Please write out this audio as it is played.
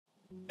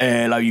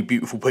Hello you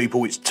beautiful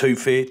people, it's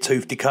Tooth here,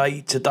 Tooth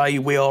Decay. Today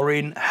we are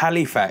in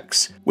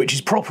Halifax, which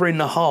is proper in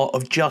the heart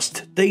of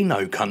just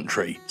Deano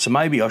country. So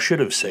maybe I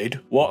should have said,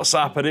 what's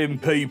happening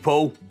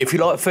people? If you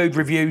like food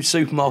reviews,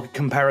 supermarket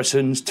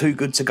comparisons, too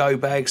good to go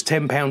bags,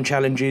 £10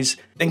 challenges,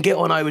 then get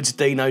on over to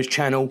Deano's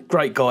channel.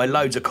 Great guy,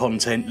 loads of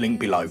content, link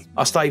below.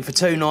 I stayed for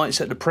 2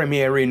 nights at the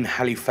premiere in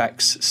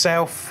Halifax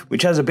South,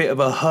 which has a bit of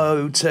a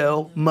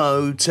hotel,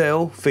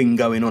 motel thing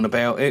going on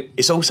about it.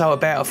 It's also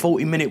about a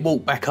 40-minute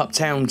walk back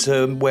uptown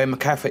to where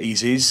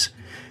McCafferty's is.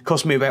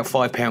 Cost me about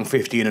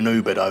 £5.50 in an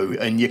Uber though,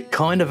 and you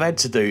kind of had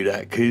to do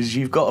that because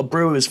you've got a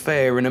brewer's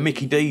fare and a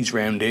Mickey D's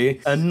round here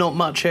and not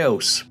much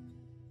else.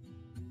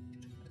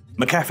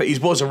 McCafferty's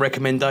was a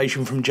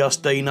recommendation from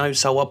Just Deano,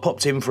 so I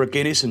popped in for a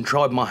Guinness and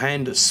tried my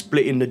hand at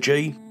splitting the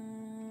G.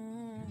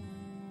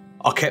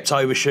 I kept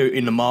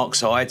overshooting the mark,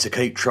 so I had to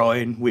keep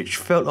trying, which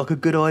felt like a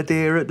good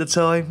idea at the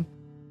time.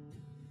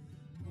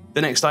 The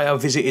next day I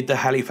visited the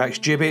Halifax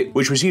Gibbet,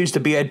 which was used to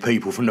behead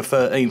people from the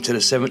 13th to the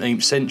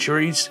 17th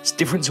centuries. It's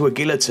different to a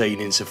guillotine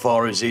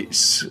insofar as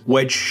it's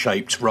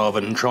wedge-shaped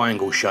rather than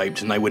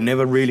triangle-shaped, and they were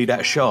never really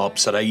that sharp,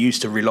 so they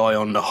used to rely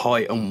on the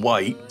height and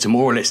weight to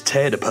more or less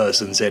tear the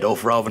person's head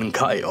off rather than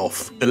cut it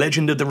off. The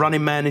legend of the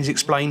running man is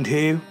explained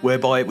here,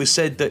 whereby it was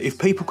said that if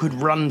people could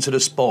run to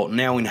the spot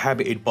now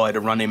inhabited by the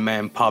Running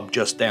Man pub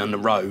just down the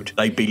road,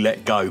 they'd be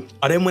let go.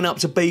 I then went up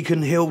to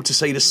Beacon Hill to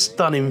see the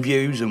stunning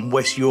views and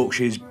West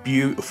Yorkshire's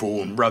beautiful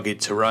and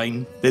rugged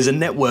terrain. There's a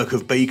network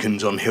of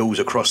beacons on hills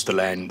across the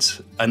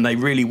land, and they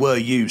really were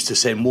used to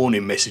send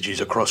warning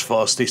messages across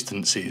vast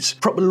distances.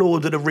 Proper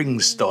Lord of the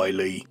Rings style.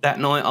 That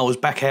night I was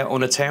back out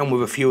on the town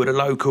with a few of the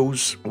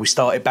locals. We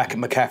started back at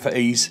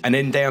McCafferty's and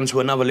then down to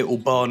another little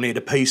bar near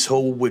the Peace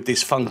Hall with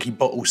this funky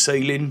bottle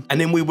ceiling,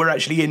 and then we were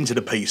actually into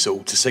the Peace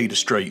Hall to see the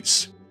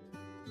streets.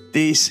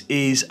 This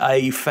is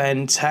a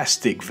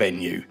fantastic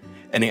venue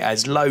and it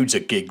has loads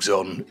of gigs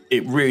on.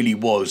 It really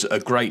was a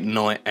great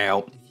night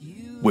out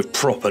with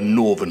proper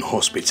northern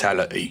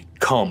hospitality.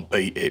 Can't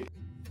beat it.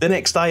 The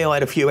next day I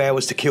had a few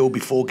hours to kill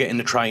before getting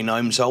the train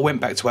home, so I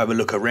went back to have a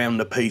look around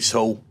the Peace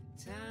Hall.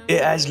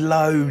 It has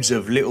loads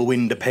of little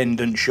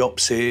independent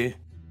shops here,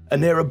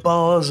 and there are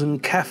bars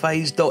and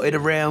cafes dotted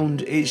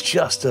around. It's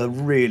just a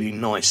really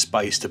nice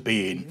space to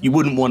be in. You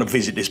wouldn't want to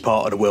visit this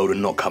part of the world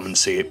and not come and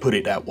see it, put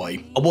it that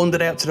way. I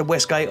wandered out to the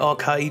Westgate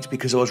Arcade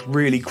because I was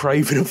really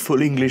craving a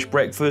full English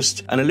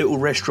breakfast, and a little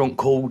restaurant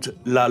called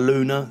La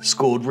Luna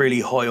scored really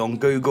high on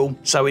Google,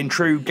 so in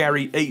true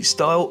Gary Eats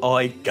style,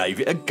 I gave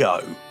it a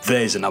go.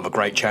 There's another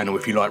great channel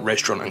if you like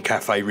restaurant and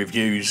cafe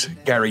reviews,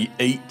 Gary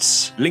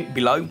Eats, link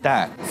below.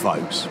 That,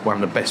 folks, one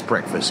of the best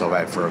breakfasts I've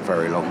had for a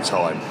very long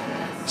time.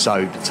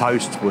 So the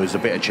toast was a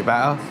bit of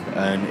ciabatta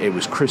and it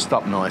was crisped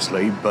up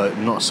nicely, but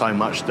not so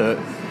much that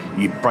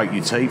you break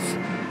your teeth.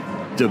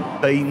 The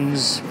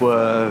beans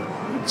were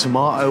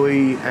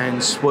tomatoey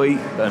and sweet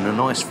and a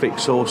nice thick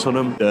sauce on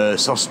them. The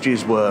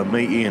sausages were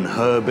meaty and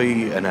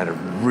herby and had a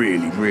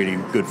really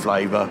good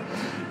flavour.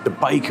 The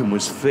bacon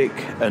was thick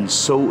and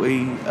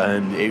salty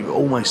and it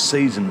almost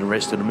seasoned the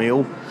rest of the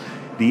meal.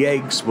 The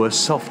eggs were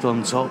soft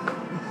on top,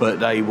 but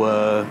they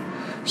were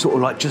sort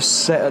of like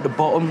just set at the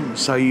bottom,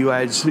 so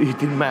it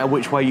didn't matter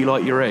which way you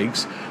like your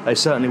eggs, they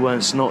certainly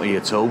weren't snotty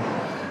at all.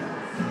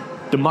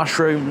 The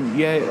mushroom,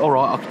 yeah,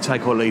 alright, I could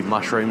take or leave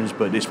mushrooms,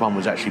 but this one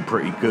was actually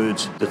pretty good.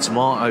 The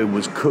tomato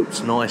was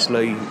cooked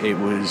nicely, it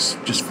was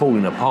just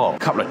falling apart. A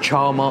couple of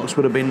char marks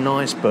would have been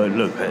nice, but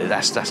look,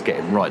 that's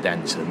getting right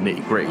down to the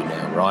nitty gritty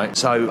now, right?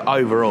 So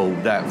overall,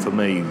 that for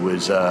me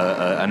was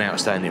an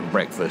outstanding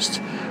breakfast.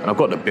 And I've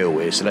got the bill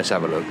here, so let's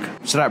have a look.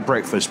 So that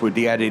breakfast with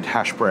the added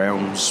hash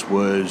browns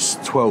was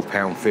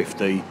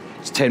 £12.50.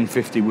 It's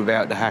 £10.50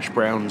 without the hash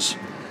browns,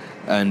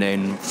 and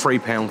then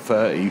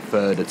 £3.30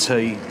 for the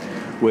tea.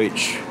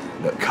 Which,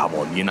 look, come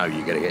on, you know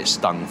you're going to get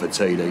stung for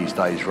tea these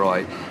days,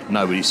 right?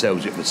 Nobody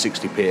sells it for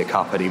 60p a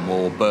cup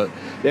anymore, but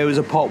there was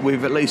a pot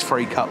with at least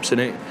 3 cups in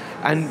it,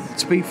 and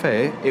to be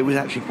fair, it was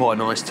actually quite a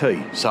nice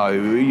tea, so,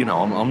 you know,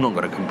 I'm not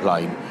going to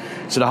complain.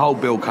 So the whole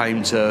bill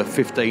came to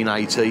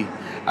 £15.80,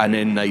 and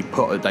then they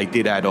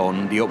did add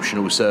on the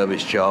optional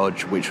service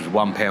charge, which was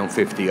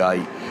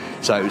 £1.58,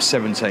 so it was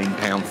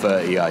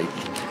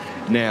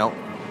 £17.38. Now,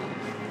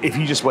 if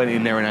you just went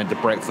in there and had the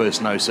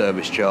breakfast, no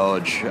service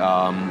charge,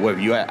 whether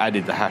you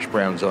added the hash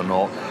browns or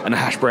not, and the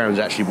hash browns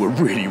actually were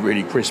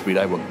really crispy,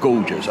 they were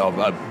gorgeous.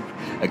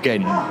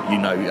 Again, you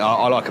know,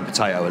 I like a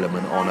potato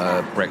element on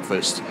a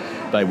breakfast.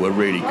 They were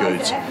really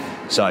good.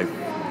 So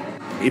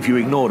if you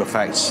ignore the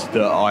fact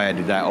that I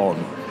added that on,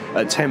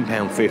 at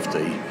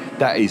 £10.50,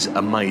 that is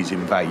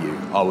amazing value.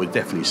 I would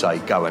definitely say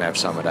go and have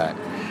some of that.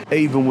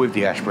 Even with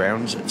the hash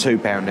browns,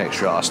 £2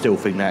 extra, I still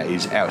think that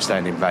is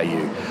outstanding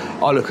value.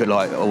 I look at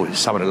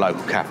some of the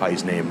local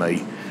cafes near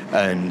me,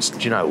 and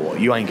do you know what?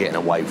 You ain't getting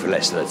away for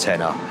less than a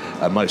tenner,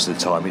 and most of the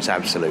time it's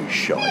absolute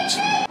shite.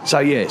 So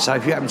yeah, so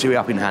if you happen to be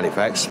up in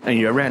Halifax and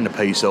you're around the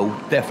Peace Hall,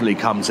 definitely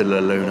come to La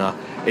Luna.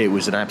 It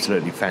was an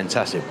absolutely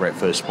fantastic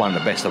breakfast, one of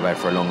the best I've had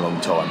for a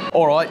long time.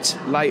 All right,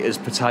 laters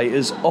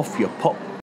potatoes, off your pop